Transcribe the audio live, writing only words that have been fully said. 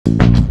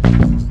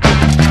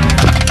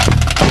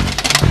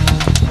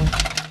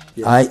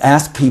I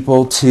ask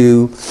people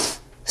to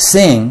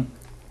sing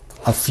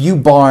a few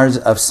bars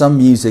of some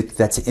music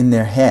that's in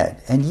their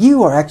head. And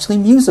you are actually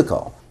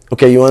musical.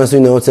 Okay, you honestly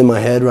know what's in my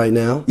head right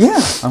now? Yeah.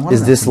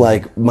 Is this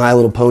like My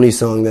Little Pony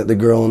song that the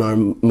girl in our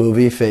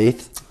movie,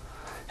 Faith,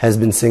 has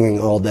been singing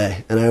all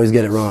day? And I always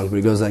get it wrong, but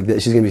it goes like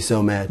this. She's going to be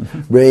so mad.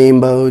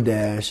 Rainbow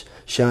Dash,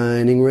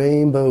 shining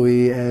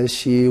rainbowy as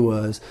she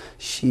was.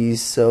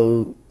 She's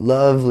so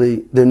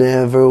lovely, there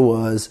never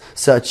was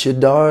such a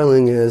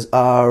darling as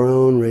our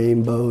own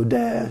Rainbow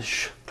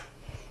Dash.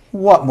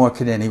 What more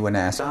could anyone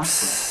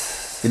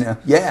ask? You know?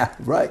 Yeah,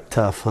 right.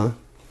 Tough, huh?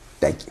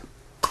 Thank you.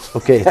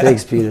 Okay,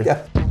 thanks, Peter.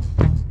 Yeah.